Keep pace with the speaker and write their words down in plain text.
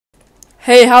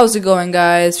Hey, how's it going,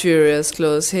 guys?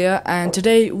 FuriousClaws here, and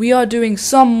today we are doing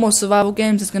some more survival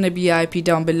games. It's gonna be IP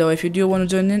down below if you do want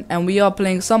to join in, and we are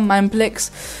playing some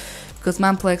Mineplex because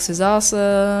Mineplex is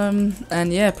awesome.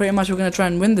 And yeah, pretty much we're gonna try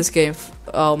and win this game.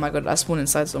 Oh my god, I spawned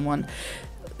inside someone.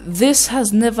 This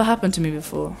has never happened to me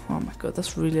before. Oh my god,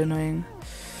 that's really annoying.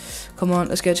 Come on,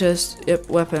 let's get chest. Yep,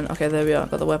 weapon. Okay, there we are.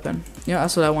 Got the weapon. Yeah,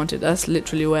 that's what I wanted. That's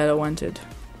literally what I wanted.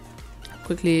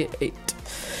 Quickly 8.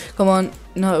 Come on.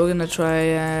 No, we're gonna try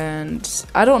and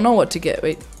I don't know what to get.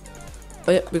 Wait.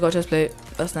 Oh yeah, we got chest plate.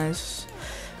 That's nice.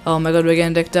 Oh my god, we're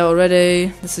getting decked out already.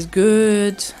 This is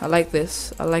good. I like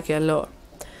this. I like it a lot.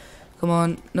 Come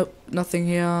on. Nope, nothing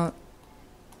here.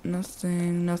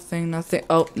 Nothing.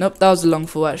 Oh, nope, that was a long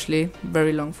fall actually.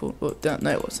 Very long fall. Oh,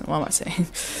 no, it wasn't. What am I saying?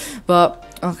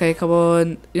 But okay, come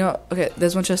on. You know, okay,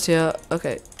 there's one chest here.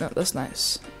 Okay, no, that's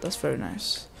nice. That's very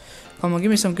nice. Come on,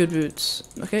 give me some good boots.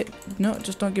 Okay, no,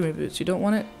 just don't give me boots. You don't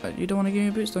want it? You don't want to give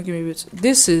me boots? Don't give me boots.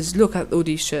 This is, look at all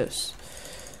these chests.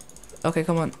 Okay,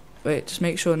 come on. Wait, just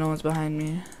make sure no one's behind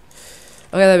me.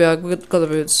 Okay, there we are. We got the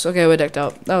boots. Okay, we're decked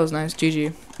out. That was nice.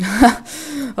 GG.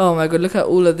 Oh my god, look at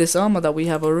all of this armor that we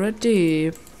have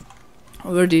already.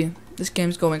 This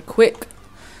game's going quick.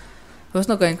 Well, it's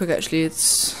not going quick actually.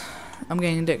 I'm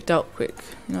getting decked out quick.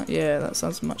 You know, yeah, that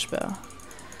sounds much better.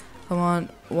 Come on,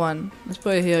 1. Let's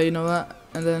put it here, you know that,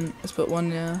 and then let's put 1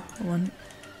 here, 1,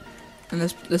 and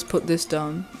let's put this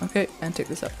down, okay, and take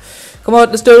this out. Come on,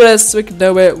 let's do this. We can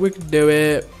do it. We can do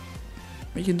it.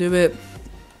 We can do it.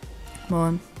 Come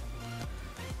on.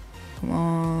 Come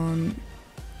on.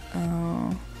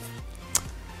 Oh.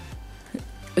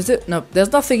 Is it? No,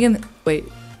 there's nothing in. Wait,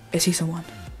 I see someone.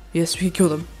 Yes, we can kill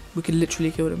them. We can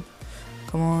literally kill them.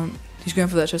 Come on. He's going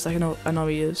for that chest. I know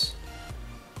he is.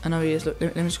 I know he is. Look,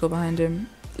 let me just go behind him.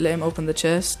 Let him open the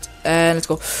chest, and let's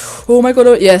go. Oh my god!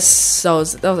 Oh, yes, that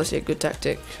was actually a good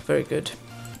tactic. Very good.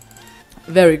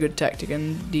 Very good tactic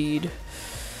indeed.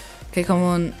 Okay, come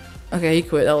on. Okay, he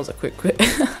quit. That was a quick quit.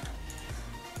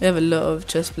 We have a lot of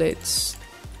chest plates.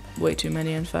 Way too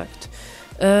many, in fact.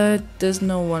 There's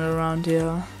no one around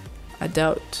here. I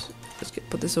doubt. Let's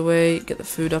put this away. Get the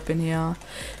food up in here.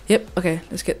 Yep. Okay,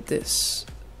 let's get this.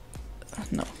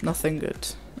 No, nothing good.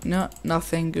 No,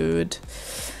 nothing good.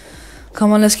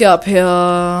 Come on, let's get up here.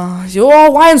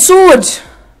 Your iron sword!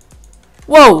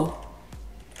 Whoa!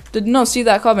 Did not see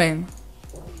that coming.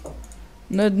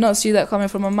 Did not see that coming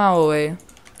from a mile away.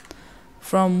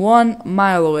 From 1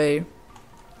 mile away.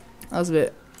 That was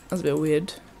a bit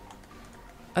weird.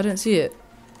 I didn't see it.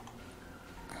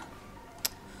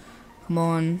 Come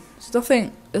on.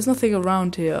 There's nothing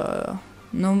around here.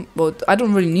 No, well, I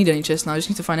don't really need any chests now. I just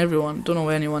need to find everyone. Don't know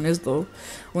where anyone is though.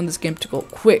 I want this game to go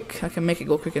quick. I can make it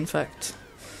go quick, in fact.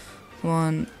 Come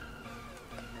on.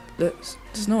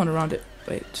 There's no one around it.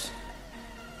 Wait.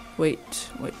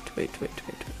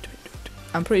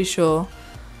 I'm pretty sure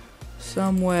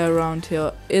somewhere around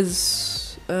here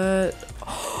is.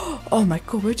 Oh my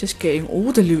god, we're just getting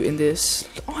all the loot in this.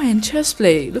 Iron chest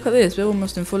plate. Look at this. We're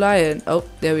almost in full iron. Oh,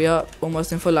 there we are.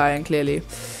 Almost in full iron, clearly.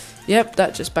 Yep,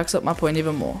 that just backs up my point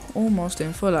even more. Almost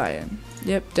in full iron.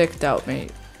 Yep, decked out,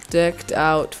 mate. Decked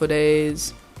out for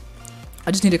days.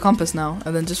 I just need a compass now,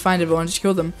 and then just find everyone, just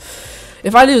kill them.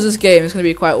 If I lose this game, it's going to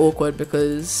be quite awkward,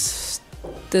 because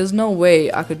there's no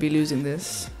way I could be losing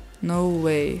this. No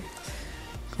way.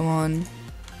 Come on.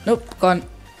 Nope, can't.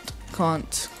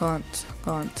 Come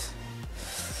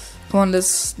on,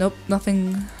 let's. Nope,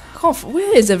 nothing.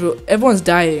 Where is everyone? Everyone's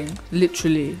dying.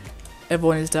 Literally.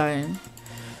 Everyone is dying.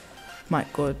 My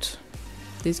god,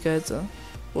 these guys are.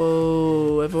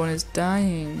 Whoa, everyone is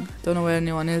dying. Don't know where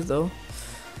anyone is though.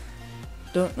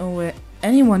 Don't know where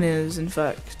anyone is, in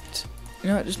fact. You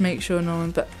know what, just make sure no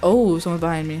one's back. Oh, someone's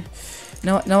behind me.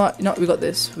 You know what, we got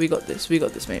this,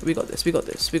 mate. We got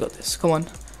this. Come on.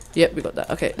 Yep, we got that.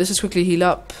 Okay, let's just quickly heal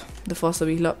up. The faster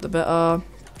we heal up, the better.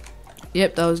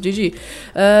 Yep, that was GG.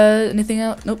 Anything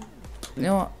else? Nope. You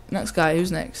know what, next guy,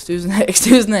 who's next?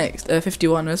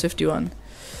 51, where's 51?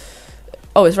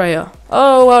 Oh, it's right here.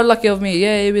 Oh, well, lucky of me.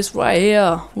 Yay, it's right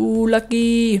here. Ooh,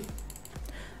 lucky.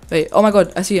 Wait, oh my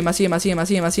god. I see him.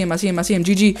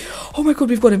 GG. Oh my god,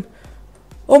 we've got him.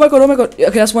 Oh my god. Okay,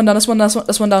 that's one down.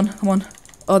 Come on.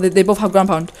 Oh, they both have ground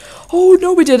pound. Oh,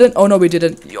 no, we didn't.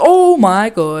 Oh my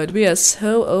god. We are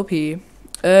so OP.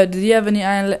 Did he have any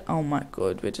iron? Oh my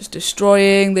god. We're just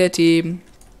destroying their team.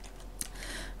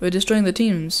 We're destroying the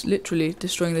teams. Literally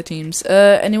destroying the teams.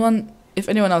 If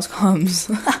anyone else comes.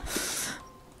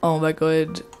 Oh my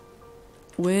god.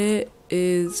 Where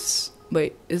is...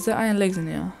 Wait, is there iron legs in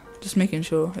here? Just making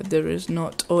sure if there is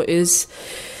not. Or is...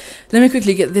 Let me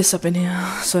quickly get this up in here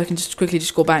so I can just quickly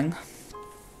go bang.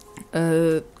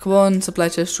 Come on, supply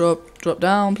chest drop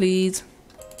down, please.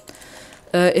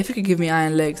 If you could give me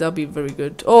iron legs, that'd be very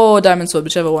good. Or diamond sword,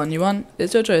 whichever one you want.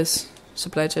 It's your choice.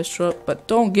 Supply chest drop, but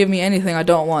don't give me anything I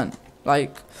don't want.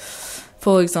 Like,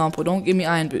 for example, don't give me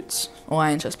iron boots or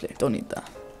iron chest plate. Don't need that.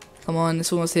 Come on,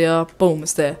 it's almost here. Boom,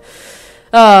 it's there.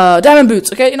 Diamond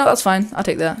boots. Okay, you know, that's fine. I'll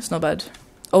take that. It's not bad.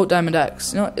 Oh, diamond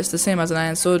axe. You know, it's the same as an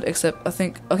iron sword, except I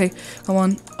think. Okay, come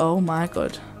on. Oh my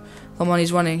god. Come on,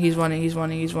 he's running. Is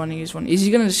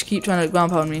he gonna just keep trying to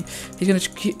ground pound me? He's gonna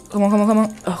keep. Come on.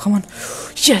 Oh, come on.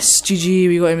 Yes, GG.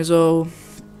 We got him as well.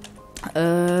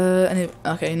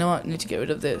 Okay, you know what? I need to get rid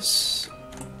of this.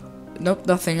 Nope,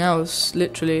 nothing else.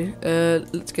 Literally.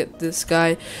 Let's get this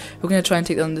guy. We're gonna try and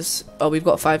take down this. Oh, we've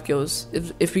got 5 kills.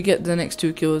 If we get the next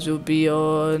 2 kills, we'll be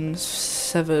on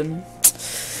 7.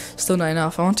 Still not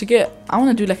enough. I want to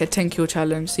do like a 10 kill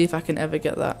challenge. See if I can ever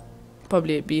get that.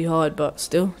 Probably it'd be hard, but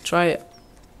still, try it.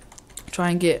 Try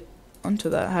and get onto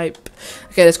that hype.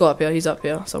 Okay, let's go up here. He's up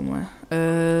here somewhere.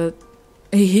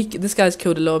 This guy's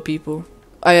killed a lot of people.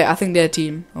 I think they're a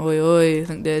team. I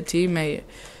think they're a team, mate.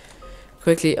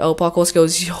 Quickly. Oh, parkour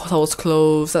skills. Yo, that was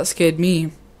close. That scared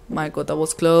me. My god, that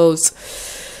was close.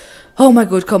 Oh my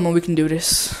god, come on, we can do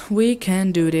this. We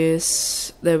can do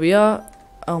this. There we are.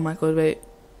 Oh my god, wait.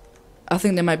 I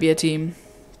think there might be a team.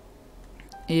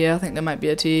 Yeah, I think there might be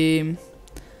a team.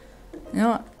 You know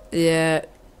what? Yeah.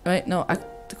 Right, no, I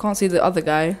can't see the other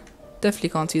guy. Definitely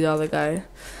can't see the other guy.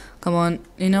 Come on.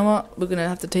 You know what? We're gonna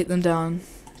have to take them down.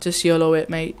 Just YOLO it,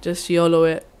 mate. Just YOLO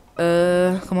it.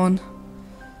 Come on.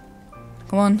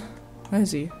 Come on. Where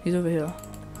is he? He's over here.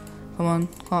 Come on.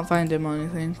 Can't find him or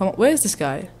anything. Come on. Where is this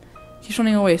guy? Keeps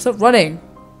running away. Stop running.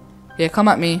 Yeah, come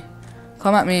at me.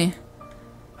 Come at me.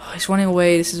 Oh, he's running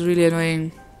away. This is really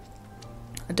annoying.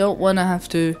 I don't want to have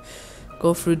to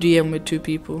go through DM with 2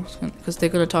 people. Because they're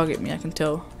going to target me, I can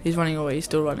tell. He's running away. He's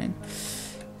still running.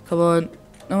 Come on.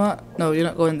 No, what? No, you're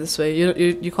not going this way.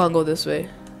 You can't go this way.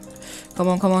 Come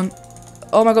on, come on.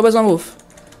 Oh my god, where's my wolf?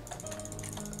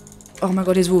 Oh my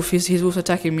god, his wolf. His wolf's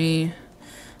attacking me.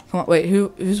 Come on, wait,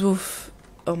 who's wolf?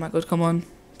 Oh my god, come on.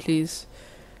 Please.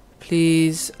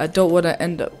 Please. I don't want to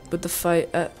end up with the fight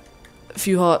at a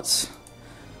few hearts.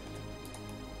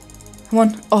 Come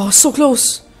on. Oh, so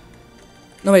close.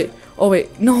 No, wait. Oh,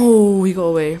 wait. No, he got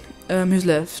away. Who's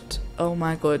left? Oh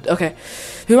my god. Okay.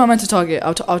 Who am I meant to target?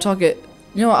 I'll target.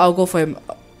 You know what? I'll go for him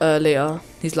later.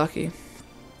 He's lucky.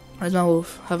 Where's my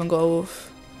wolf? Haven't got a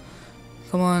wolf.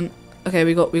 Come on. Okay,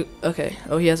 okay.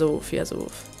 Oh, he has a wolf.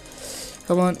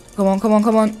 Come on.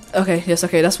 Okay, yes,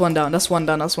 okay, that's one down.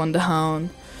 Come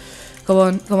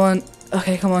on.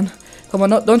 Okay, come on.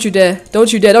 No, don't you dare. Come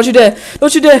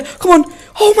on.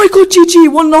 Oh my god, GG.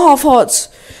 1.5 hearts.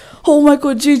 Oh my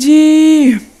god,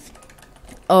 GG.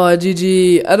 Oh,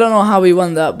 GG. I don't know how we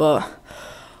won that, but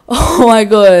oh my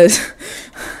god.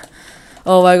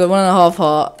 Oh my god, 1.5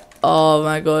 heart. Oh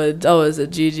my god, that was a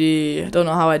GG. I don't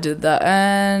know how I did that.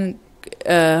 And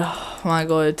oh my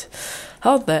god,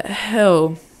 how the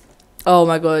hell? Oh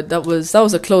my god, that was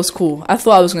a close call. I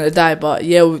thought I was gonna die, but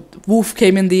yeah, Wolf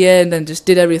came in the end and just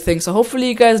did everything. So hopefully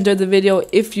you guys enjoyed the video.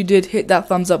 If you did, hit that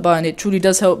thumbs up button. It truly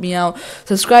does help me out.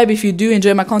 Subscribe if you do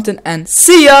enjoy my content, and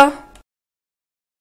see ya.